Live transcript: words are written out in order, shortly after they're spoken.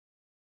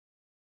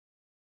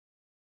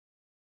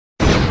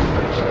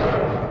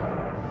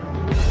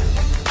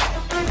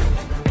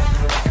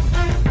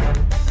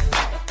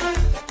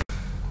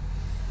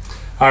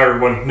Hi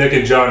everyone, Nick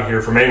and John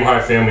here from Aim High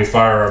Family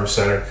Firearms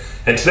Center,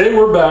 and today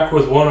we're back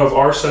with one of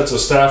our sets of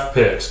staff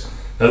picks.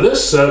 Now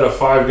this set of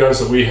 5 guns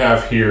that we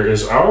have here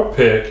is our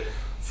pick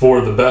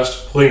for the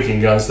best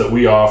plinking guns that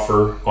we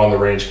offer on the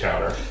range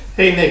counter.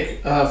 Hey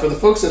Nick, for the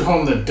folks at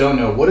home that don't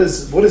know, what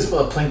is a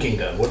plinking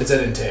gun? What does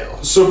that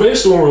entail? So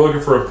basically when we're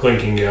looking for a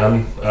plinking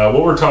gun,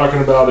 what we're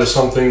talking about is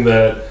something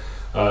that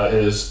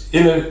is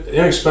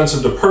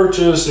inexpensive to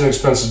purchase,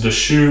 inexpensive to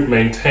shoot,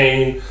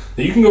 maintain,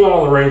 that you can go out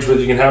on the range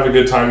with, you can have a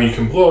good time, you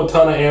can blow a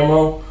ton of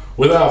ammo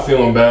without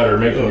feeling bad or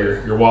making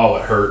your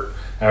wallet hurt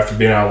after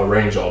being out on the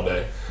range all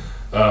day.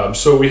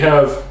 So we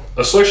have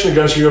a selection of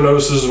guns. You'll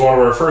notice this is one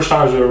of our first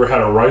times we've ever had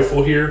a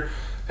rifle here,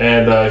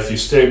 and if you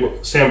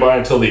stand by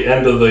until the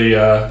end of the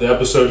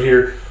episode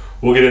here,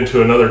 we'll get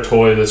into another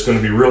toy that's going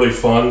to be really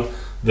fun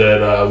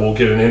that we'll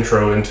get an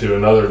intro into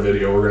another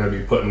video we're going to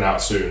be putting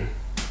out soon.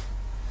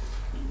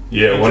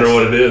 Yeah, wonder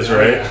what it is,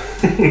 right?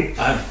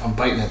 I'm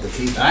biting at the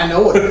teeth. I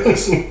know what it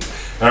is.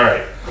 All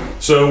right,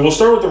 so we'll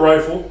start with the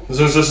rifle.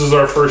 Since this is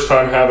our first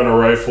time having a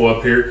rifle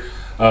up here,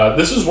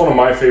 this is one of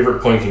my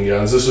favorite plinking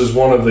guns. This is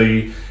one of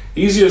the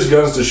easiest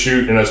guns to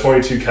shoot in a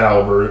 .22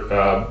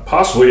 caliber,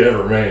 possibly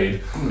ever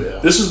made. Yeah.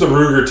 This is the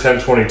Ruger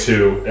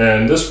 1022,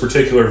 and this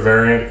particular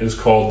variant is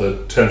called the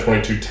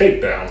 1022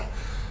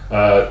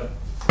 Takedown.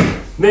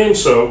 Named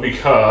so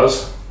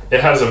because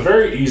it has a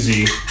very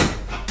easy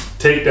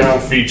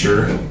takedown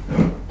feature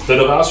that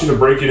allows you to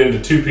break it into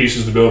 2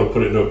 pieces to be able to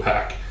put it into a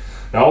pack.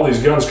 Now all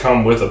these guns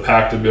come with a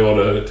pack to be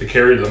able to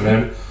carry them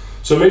in,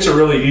 so it makes it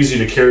really easy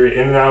to carry it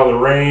in and out of the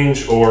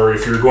range, or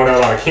if you're going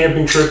out on a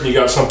camping trip and you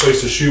got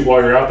someplace to shoot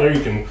while you're out there,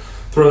 you can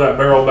throw that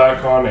barrel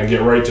back on and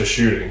get right to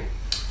shooting.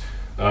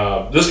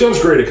 This gun's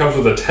great. It comes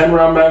with a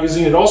 10-round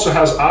magazine. It also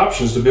has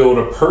options to be able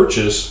to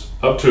purchase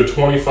up to a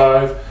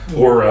 25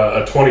 or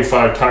a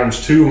 25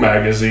 × 2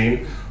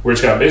 magazine, where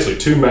it's got basically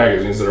 2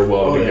 magazines that are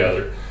welded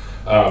together.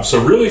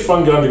 So really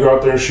fun gun to go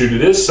out there and shoot.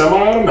 It is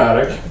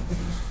semi-automatic,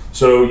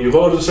 so you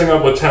load this thing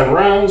up with 10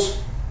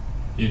 rounds,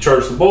 you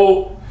charge the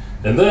bolt,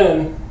 and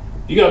then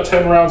you got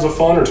 10 rounds of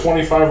fun or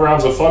 25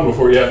 rounds of fun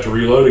before you have to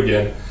reload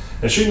again.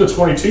 And shooting the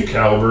 .22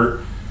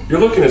 caliber, you're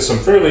looking at some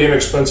fairly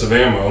inexpensive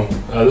ammo.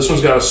 This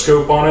one's got a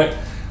scope on it.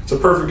 It's a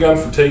perfect gun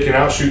for taking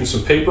out, shooting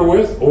some paper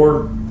with,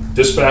 or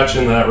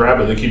dispatching that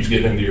rabbit that keeps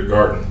getting into your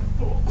garden.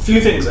 A few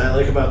things I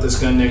like about this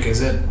gun, Nick, is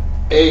that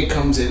it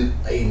comes in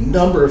a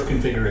number of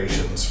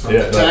configurations, from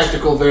the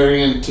tactical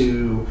variant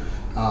to,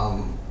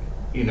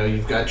 you know,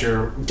 you've got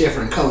your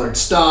different colored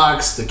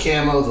stocks, the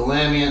camo, the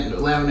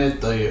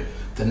laminate,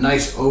 the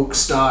nice oak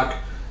stock.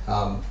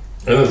 And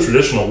the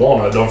traditional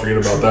walnut, don't forget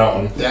about that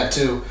one. That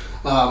too.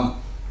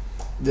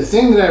 The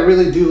thing that I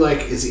really do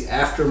like is the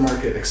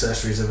aftermarket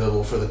accessories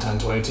available for the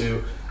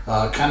 1022.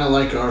 Kind of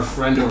like our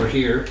friend over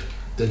here,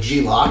 the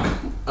G-Lock.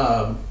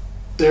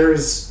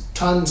 There's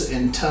tons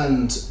and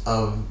tons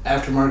of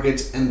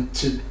aftermarkets, and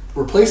to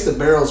replace the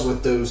barrels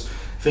with those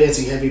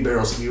fancy heavy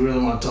barrels, if you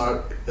really want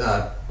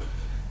to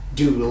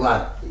do a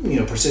lot, you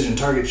know, precision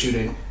target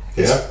shooting,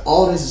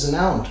 all it is an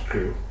Allen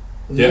screw.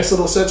 Nice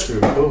little set screw,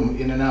 boom,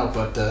 in and out.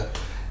 But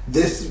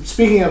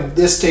speaking of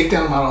this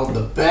takedown model,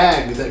 the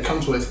bag that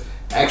comes with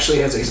actually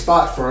has a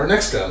spot for our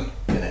next gun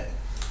in it.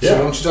 So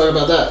why don't you talk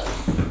about that?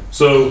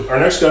 So our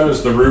next gun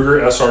is the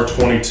Ruger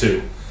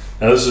SR22.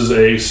 Now this is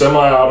a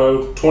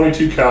semi-auto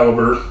 .22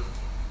 caliber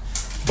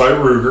by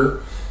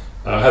Ruger.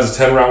 Has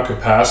a 10-round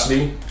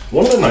capacity.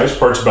 One of the nice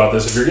parts about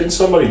this, if you're getting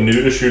somebody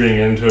new to shooting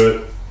into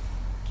it,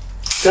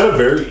 it's got a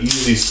very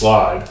easy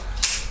slide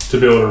to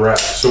be able to rack.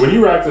 So when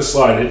you rack the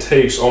slide, it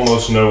takes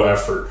almost no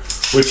effort,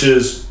 which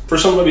is, for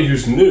somebody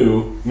who's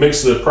new,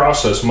 makes the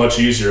process much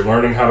easier.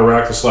 Learning how to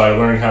rack the slide,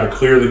 learning how to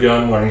clear the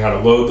gun, learning how to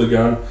load the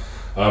gun.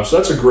 So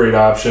that's a great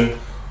option.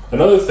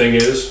 Another thing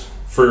is,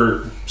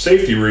 for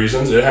safety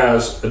reasons, it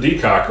has a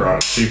decocker on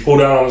it. So you pull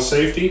down on the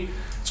safety,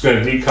 it's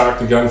going to decock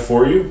the gun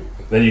for you.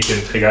 Then you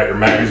can take out your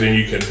magazine,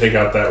 you can take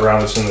out that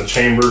round that's in the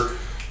chamber.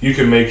 You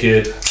can make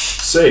it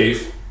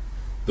safe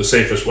the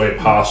safest way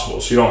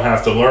possible. So you don't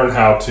have to learn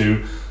how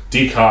to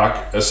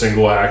decock a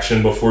single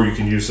action before you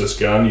can use this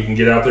gun. You can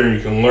get out there and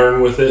you can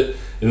learn with it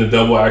in the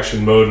double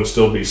action mode and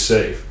still be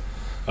safe.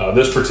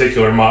 This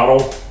particular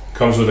model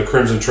comes with a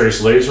Crimson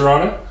Trace laser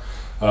on it.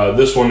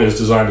 This one is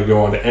designed to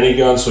go onto any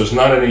gun, so it's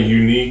not any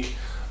unique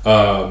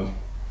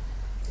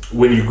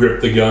when you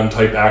grip the gun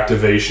type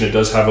activation. It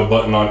does have a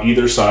button on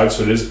either side,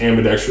 so it is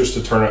ambidextrous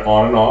to turn it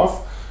on and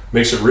off.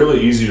 Makes it really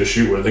easy to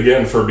shoot with.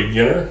 Again, for a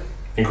beginner,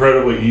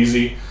 incredibly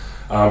easy.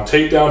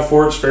 Takedown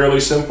for it's fairly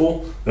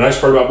simple. The nice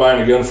part about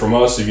buying a gun from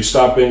us, if you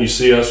stop in, you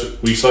see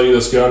us, we sell you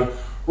this gun,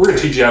 we're going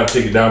to teach you how to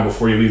take it down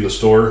before you leave the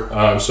store.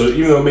 So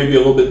even though it may be a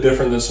little bit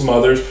different than some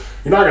others,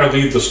 you're not going to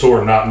leave the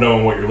store not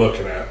knowing what you're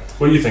looking at.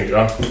 What do you think,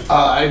 John?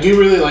 I do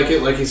really like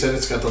it. Like you said,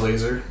 it's got the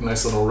laser,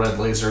 nice little red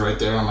laser right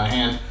there on my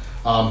hand.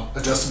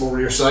 Adjustable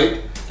rear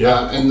sight.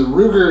 And the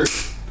Ruger,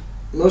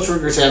 most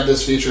Rugers have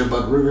this feature,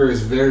 but Ruger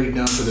is very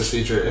known for this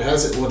feature. It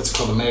has what's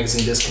called a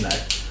magazine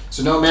disconnect.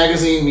 So no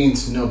magazine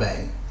means no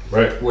bang.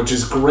 Right. Which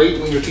is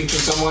great when you're teaching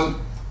someone.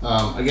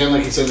 Again,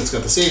 like you said, it's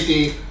got the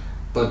safety,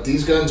 but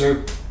these guns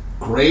are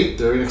great,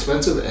 they're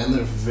inexpensive, and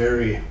they're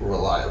very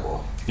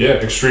reliable. Yeah,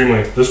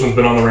 extremely. This one's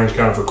been on the range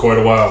counter for quite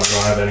a while. We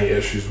don't have any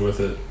issues with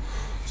it.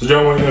 So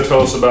John, what are you going to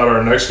tell us about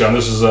our next gun?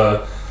 This is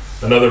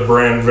another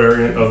brand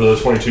variant of the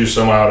 22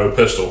 semi-auto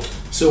pistol.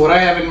 So what I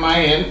have in my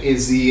hand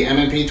is the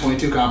MMP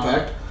 22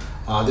 Compact.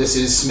 This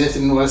is Smith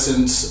 &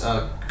 Wesson's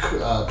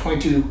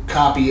 22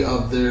 copy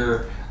of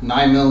their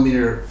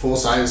 9mm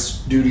full-size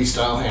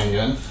duty-style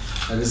handgun.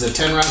 It is a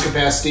 10-round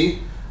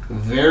capacity.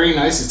 Very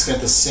nice. It's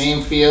got the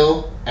same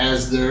feel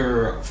as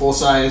their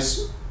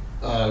full-size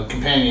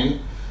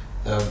companion.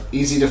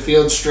 Easy to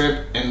field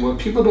strip, and what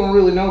people don't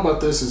really know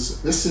about this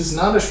is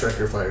not a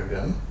striker fired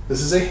gun.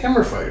 This is a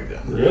hammer fired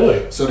gun.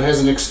 Really? So it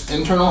has an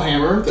internal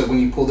hammer that when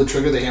you pull the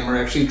trigger, the hammer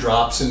actually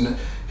drops and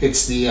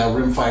hits the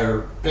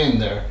rimfire pin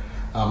there.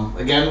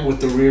 Again, with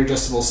the rear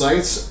adjustable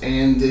sights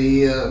and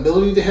the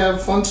ability to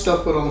have fun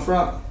stuff put on the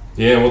front.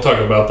 Yeah, we'll talk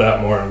about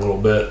that more in a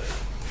little bit.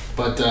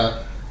 But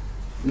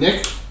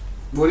Nick,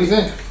 what do you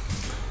think?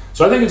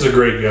 So I think it's a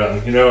great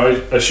gun. You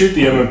know, I shoot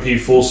the MMP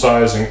full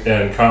size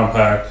and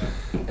compact,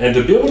 and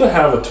to be able to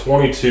have a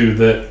 22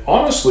 that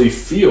honestly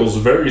feels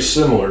very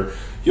similar,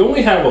 you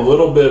only have a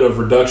little bit of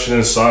reduction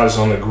in size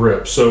on the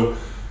grip. So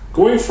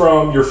going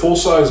from your full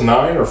size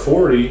 9 or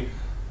 40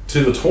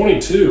 to the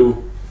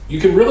 22, you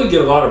can really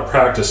get a lot of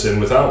practice in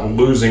without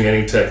losing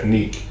any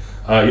technique.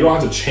 You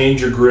don't have to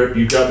change your grip.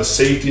 You've got the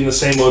safety in the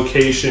same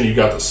location. You've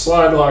got the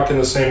slide lock in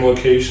the same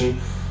location.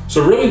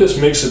 So really this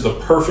makes it the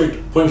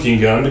perfect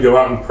plinking gun to go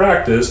out and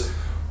practice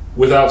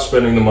without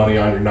spending the money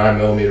on your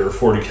 9mm or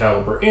 40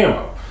 caliber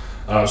ammo.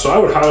 So I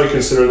would highly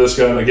consider this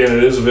gun. Again,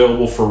 it is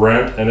available for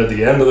rent, and at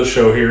the end of the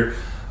show here,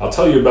 I'll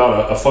tell you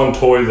about a fun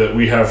toy that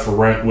we have for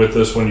rent with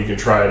this one. You can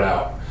try it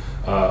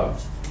out.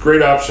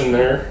 Great option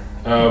there.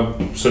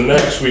 So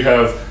next we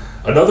have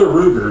another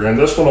Ruger, and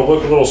this one will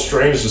look a little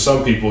strange to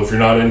some people if you're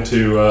not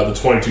into the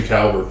 22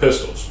 caliber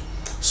pistols.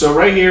 So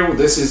right here,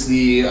 this is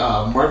the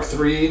Mark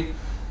III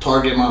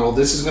target model.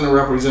 This is going to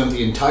represent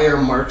the entire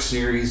Mark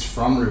series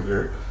from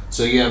Ruger.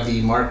 So you have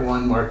the Mark I,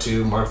 Mark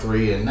II, Mark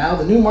III, and now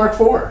the new Mark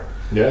IV.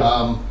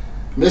 Yeah.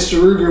 Mr.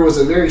 Ruger was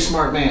a very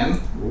smart man.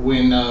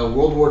 When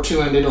World War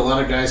II ended, a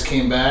lot of guys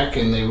came back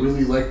and they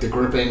really liked the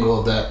grip angle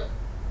of that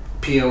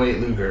P08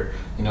 Luger,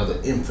 you know,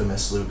 the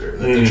infamous Luger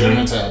that the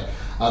Germans had.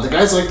 The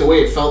guys liked the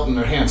way it felt in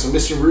their hands, so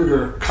Mr.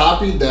 Ruger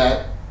copied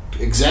that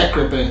exact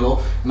grip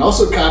angle and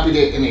also copied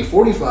it in a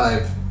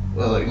 45,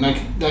 like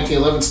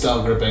 1911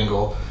 style grip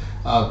angle,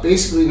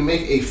 basically to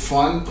make a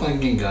fun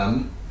plinking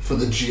gun for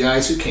the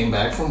GIs who came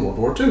back from World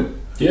War II.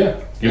 Yeah,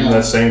 give them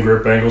that same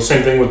grip angle.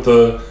 Same thing with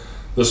the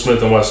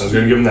Smith & Wesson. It's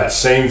going to give them that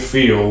same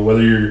feel,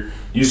 whether you're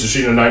used to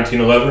shooting a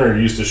 1911 or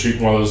you're used to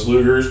shooting one of those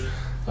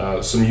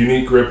Lugers. Some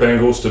unique grip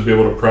angles to be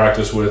able to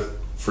practice with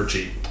for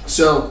cheap.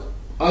 So,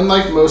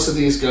 unlike most of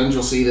these guns,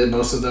 you'll see that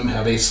most of them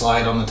have a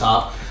slide on the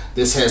top.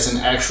 This has an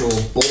actual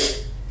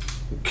bolt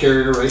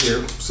carrier right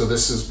here. So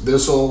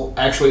this will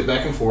actuate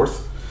back and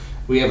forth.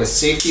 We have a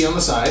safety on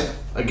the side,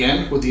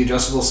 again with the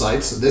adjustable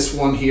sights. This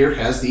one here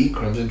has the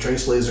Crimson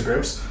Trace laser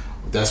grips.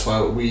 That's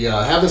why we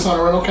have this on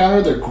a rental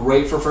counter. They're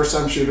great for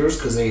first-time shooters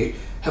because they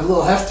have a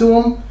little heft to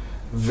them.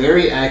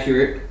 Very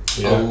accurate.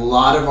 Yeah. A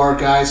lot of our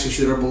guys who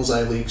shoot our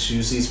bullseye leagues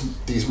use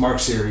these Mark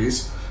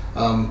series.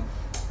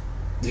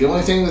 The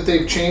only thing that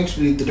they've changed,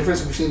 the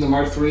difference between the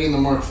Mark III and the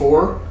Mark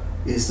IV,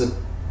 is the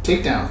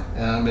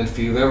takedown. If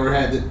you've ever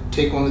had to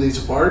take one of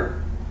these apart,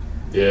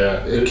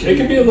 yeah, it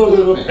can be a little bit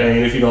of a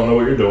pain if you don't know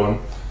what you're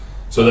doing.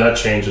 So that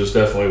change is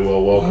definitely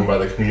well welcomed by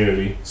the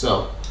community.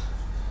 So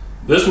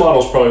this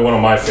model is probably one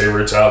of my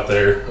favorites out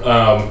there.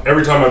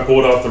 Every time I pull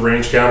it off the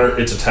range counter,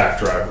 it's a tack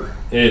driver.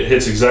 It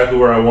hits exactly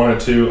where I want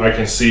it to. I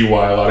can see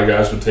why a lot of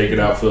guys would take it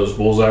out for those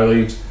bullseye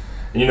leagues.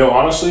 And you know,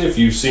 honestly, if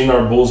you've seen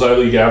our bullseye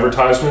league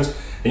advertisements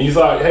and you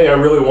thought, hey, I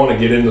really want to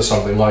get into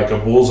something like a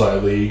bullseye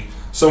league,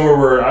 somewhere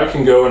where I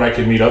can go and I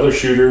can meet other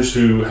shooters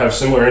who have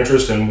similar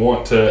interests and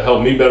want to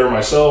help me better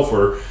myself,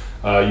 or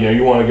you know,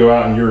 you want to go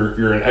out and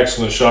you're an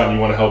excellent shot and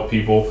you want to help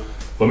people,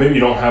 but maybe you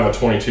don't have a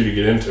 22 to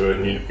get into it,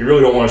 and you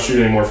really don't want to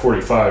shoot any more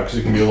 45 because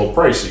it can be a little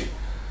pricey.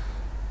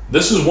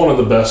 This is one of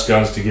the best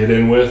guns to get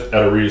in with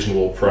at a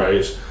reasonable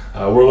price.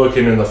 We're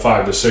looking in the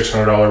 $500 to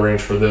 $600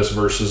 range for this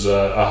versus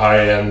a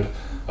high-end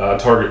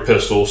target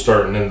pistol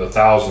starting in the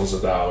thousands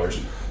of dollars.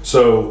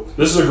 So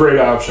this is a great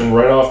option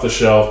right off the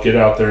shelf. Get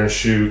out there and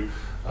shoot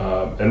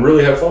and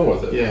really have fun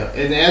with it. Yeah,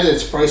 and at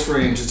its price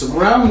range, it's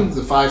around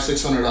the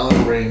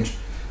 $500–600 range.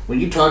 When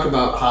you talk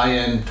about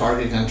high-end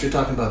target guns, you're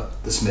talking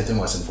about the Smith &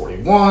 Wesson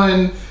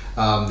 41,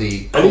 and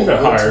even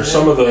higher.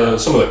 Some of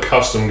the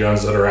custom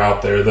guns that are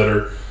out there that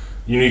are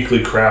uniquely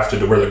crafted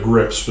to where the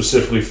grip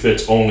specifically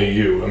fits only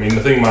you. I mean,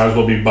 the thing might as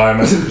well be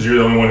biometric because you're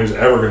the only one who's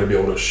ever going to be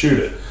able to shoot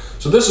it.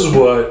 So this is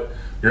what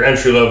your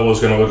entry level is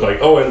going to look like.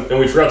 Oh, and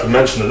we forgot to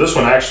mention that this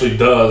one actually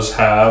does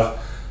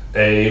have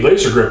a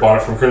laser grip on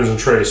it from Crimson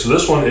Trace. So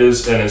this one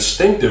is an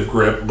instinctive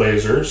grip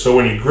laser. So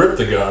when you grip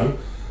the gun,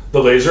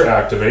 the laser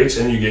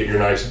activates and you get your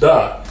nice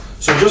dot.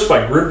 So just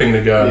by gripping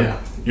the gun,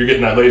 you're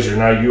getting that laser.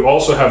 Now you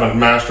also have a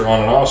master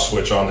on and off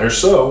switch on there.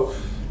 So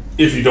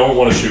if you don't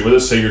want to shoot with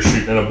it, say you're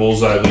shooting in a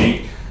bullseye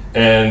league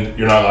and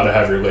you're not allowed to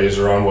have your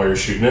laser on while you're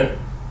shooting it,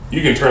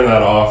 you can turn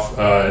that off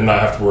and not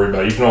have to worry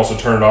about it. You can also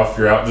turn it off if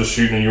you're out just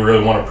shooting and you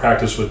really want to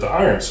practice with the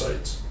iron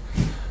sights.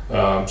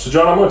 So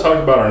John, I'm going to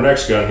talk about our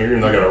next gun here,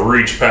 and I got to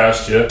reach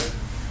past you.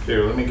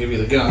 Here, let me give you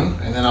the gun,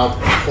 and then I'll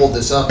hold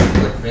this up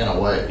and like fan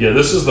away. Yeah,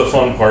 this is the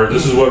fun part.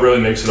 This is what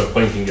really makes it a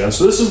plinking gun.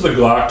 So this is the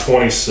Glock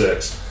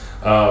 26.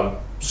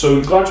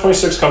 So Glock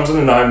 26 comes in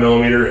a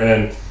 9mm,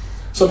 and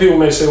some people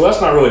may say, well,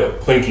 that's not really a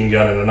plinking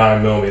gun in a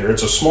 9mm.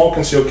 It's a small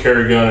concealed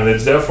carry gun, and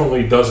it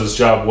definitely does its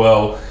job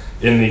well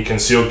in the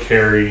concealed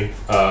carry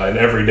and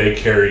everyday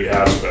carry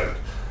aspect.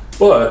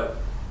 But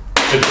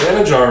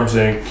Advantage Arms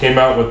Inc. came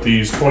out with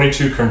these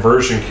 22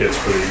 conversion kits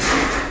for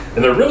these.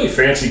 And they're really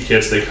fancy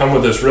kits. They come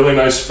with this really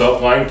nice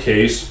felt lined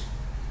case.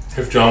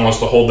 If John wants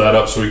to hold that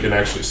up so we can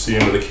actually see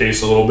into the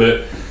case a little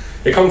bit.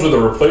 It comes with a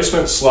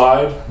replacement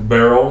slide,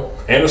 barrel,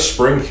 and a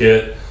spring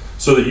kit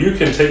so that you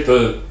can take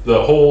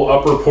the whole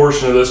upper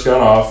portion of this gun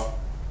off,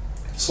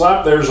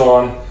 slap theirs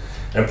on,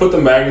 and put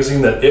the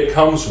magazine that it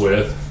comes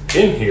with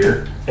in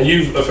here, and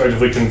you've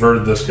effectively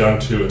converted this gun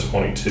to a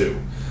 22.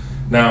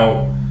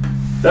 Now,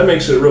 that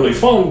makes it really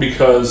fun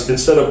because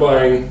instead of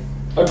buying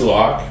a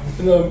Glock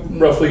in the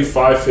roughly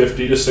 $550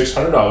 to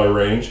 $600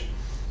 range,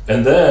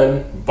 and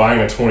then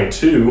buying a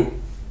 22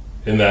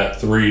 in that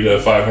 $300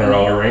 to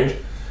 $500 range,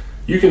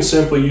 you can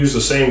simply use the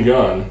same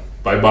gun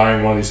by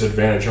buying one of these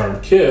Advantage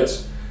Armed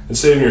kits and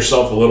saving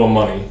yourself a little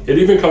money. It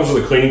even comes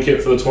with a cleaning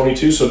kit for the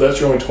 22, so if that's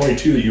your only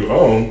 22 that you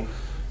own,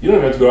 you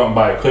don't have to go out and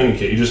buy a cleaning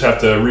kit. You just have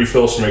to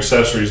refill some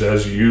accessories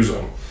as you use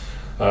them.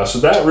 So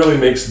that really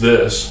makes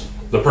this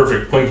the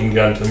perfect plinking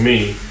gun to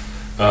me.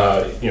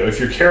 If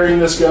you're carrying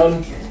this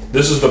gun,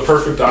 this is the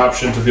perfect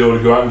option to be able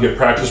to go out and get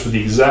practice with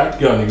the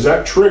exact gun, the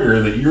exact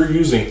trigger that you're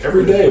using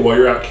every day while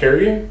you're out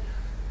carrying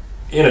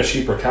in a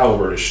cheaper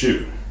caliber to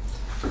shoot.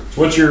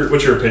 So what's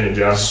your opinion,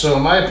 John? So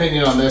my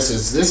opinion on this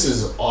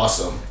is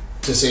awesome,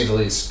 to say the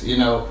least. You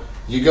know,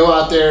 you go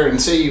out there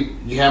and say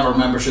you have our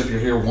membership, you're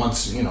here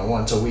once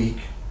a week,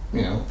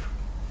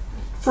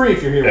 free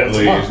if you're here once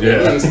a month,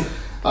 at least.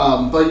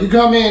 But you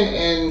come in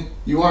and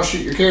you want to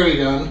shoot your carry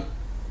gun,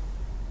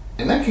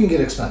 and that can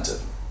get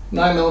expensive.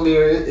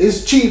 9mm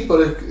is cheap, but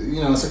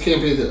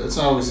it's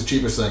not always the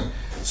cheapest thing.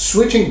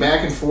 Switching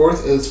back and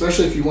forth,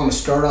 especially if you want to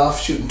start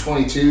off shooting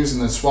 22s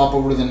and then swap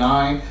over to the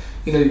 9,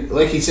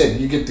 like he said,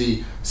 you get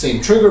the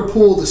same trigger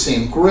pull, the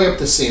same grip,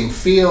 the same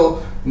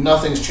feel,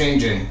 nothing's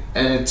changing.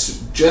 And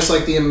it's just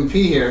like the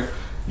M&P here,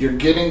 you're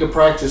getting to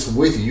practice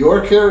with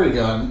your carry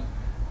gun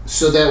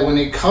so that when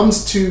it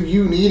comes to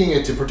you needing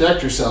it to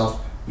protect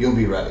yourself, you'll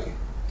be ready.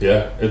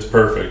 Yeah, it's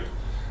perfect.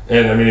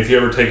 And I mean, if you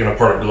ever taken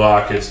apart a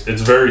Glock,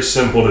 it's very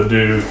simple to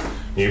do.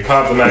 You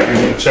pop the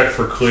magazine, check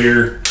for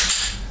clear.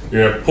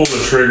 You're gonna pull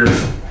the trigger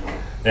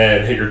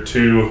and hit your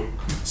two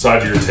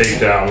sides of your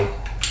takedown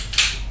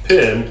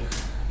pin,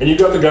 and you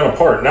got the gun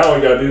apart. Now all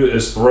you gotta do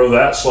is throw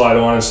that slide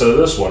on instead of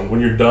this one.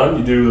 When you're done,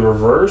 you do the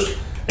reverse,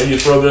 and you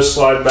throw this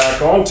slide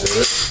back onto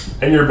it,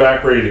 and you're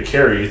back ready to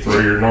carry. You throw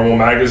your normal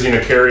magazine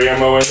of carry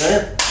ammo in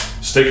there,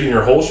 stick it in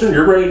your holster, and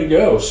you're ready to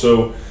go.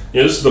 So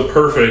this is the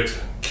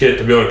perfect kit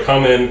to be able to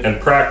come in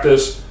and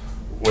practice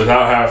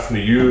without having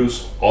to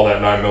use all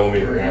that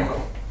 9mm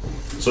ammo.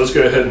 So let's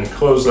go ahead and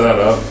close that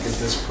up.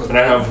 And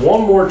I have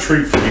one more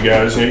treat for you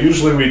guys.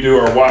 Usually we do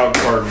our wild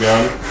card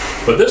gun,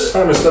 but this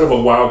time instead of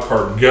a wild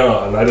card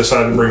gun, I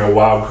decided to bring a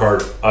wild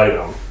card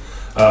item.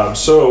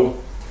 So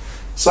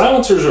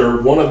silencers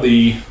are one of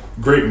the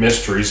great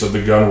mysteries of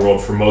the gun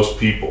world for most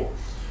people.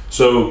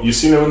 So you've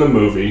seen them in the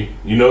movie,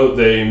 you know that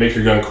they make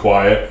your gun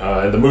quiet,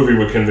 and the movie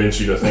would convince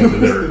you to think that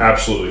they're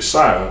absolutely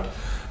silent.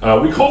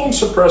 We call them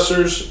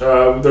suppressors.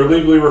 They're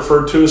legally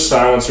referred to as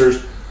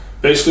silencers.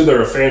 Basically,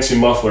 they're a fancy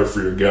muffler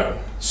for your gun.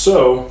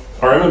 So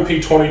our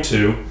M&P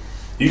 22,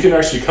 you can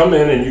actually come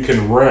in and you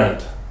can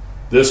rent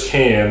this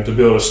can to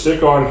be able to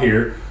stick on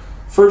here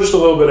for just a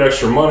little bit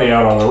extra money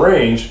out on the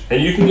range,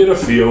 and you can get a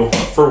feel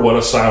for what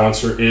a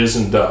silencer is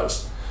and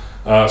does.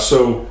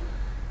 So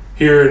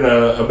here in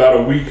about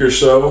a week or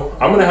so,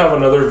 I'm going to have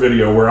another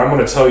video where I'm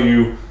going to tell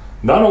you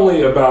not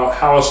only about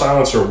how a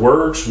silencer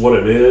works, what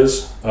it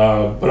is,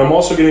 but I'm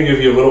also going to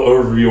give you a little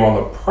overview on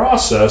the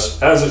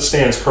process as it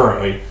stands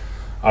currently.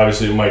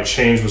 Obviously, it might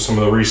change with some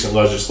of the recent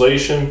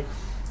legislation,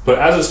 but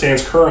as it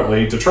stands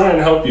currently, to try and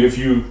help you if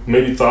you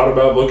maybe thought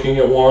about looking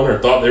at one or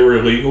thought they were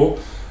illegal,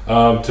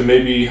 to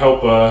maybe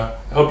help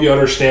you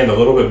understand a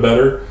little bit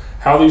better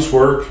how these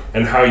work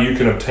and how you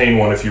can obtain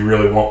one if you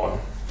really want one.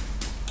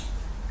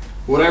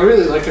 What I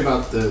really like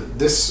about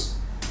this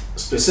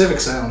specific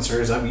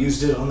silencer is I've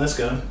used it on this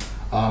gun.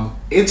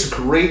 It's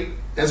great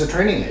as a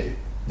training aid.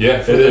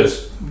 Yeah, it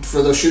is.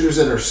 For those shooters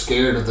that are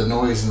scared of the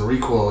noise and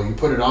recoil, you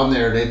put it on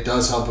there and it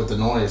does help with the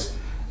noise.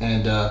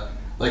 And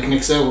like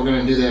Nick said, we're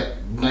going to do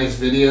that nice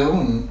video,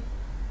 and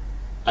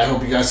I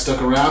hope you guys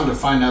stuck around to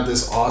find out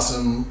this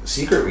awesome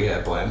secret we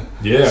had planned.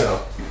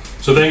 Yeah.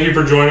 So thank you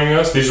for joining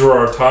us. These were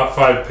our top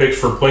 5 picks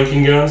for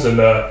plinking guns, and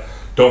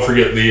don't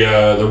forget the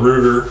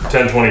Ruger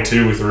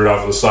 1022. We threw it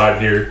off to the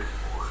side here.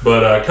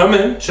 But come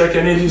in, check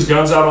any of these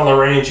guns out on the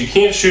range. You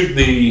can't shoot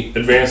the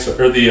advanced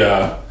or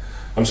the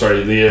I'm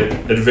sorry, the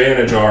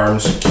Advantage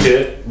Arms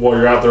kit while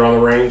you're out there on the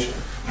range,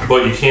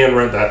 but you can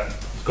rent that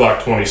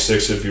Glock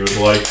 26 if you would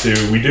like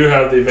to. We do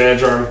have the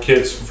Advantage Arm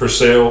kits for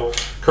sale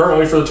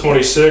currently for the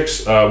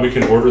 26. We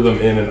can order them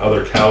in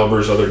other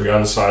calibers, other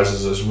gun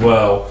sizes as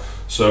well.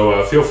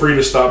 So feel free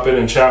to stop in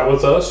and chat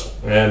with us,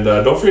 and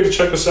don't forget to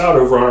check us out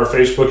over on our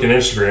Facebook and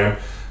Instagram.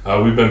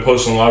 We've been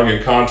posting a lot of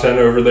good content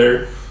over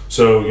there.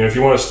 So if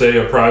you want to stay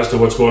apprised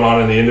of what's going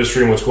on in the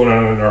industry and what's going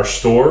on in our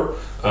store,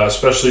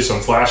 especially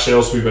some flash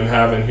sales we've been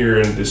having here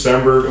in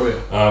December. Oh,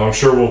 yeah. I'm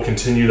sure we'll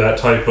continue that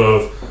type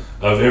of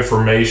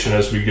information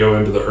as we go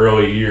into the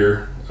early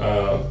year.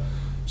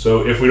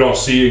 So if we don't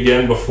see you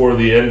again before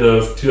the end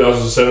of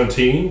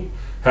 2017,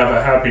 have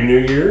a happy new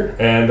year,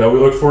 and we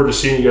look forward to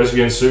seeing you guys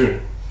again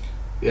soon.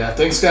 Yeah,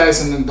 thanks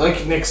guys, and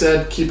like Nick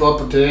said, keep up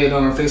to date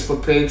on our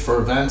Facebook page for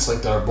events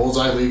like our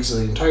Bullseye Leagues.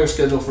 The entire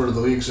schedule for the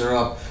leagues are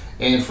up,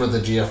 and for the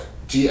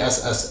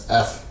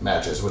GSSF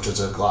matches, which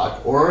is a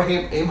Glock or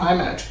aim high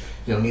match.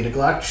 You don't need a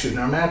Glock shooting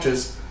our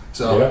matches.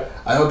 So yeah.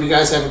 I hope you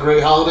guys have a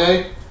great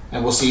holiday,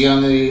 and we'll see you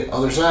on the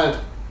other side.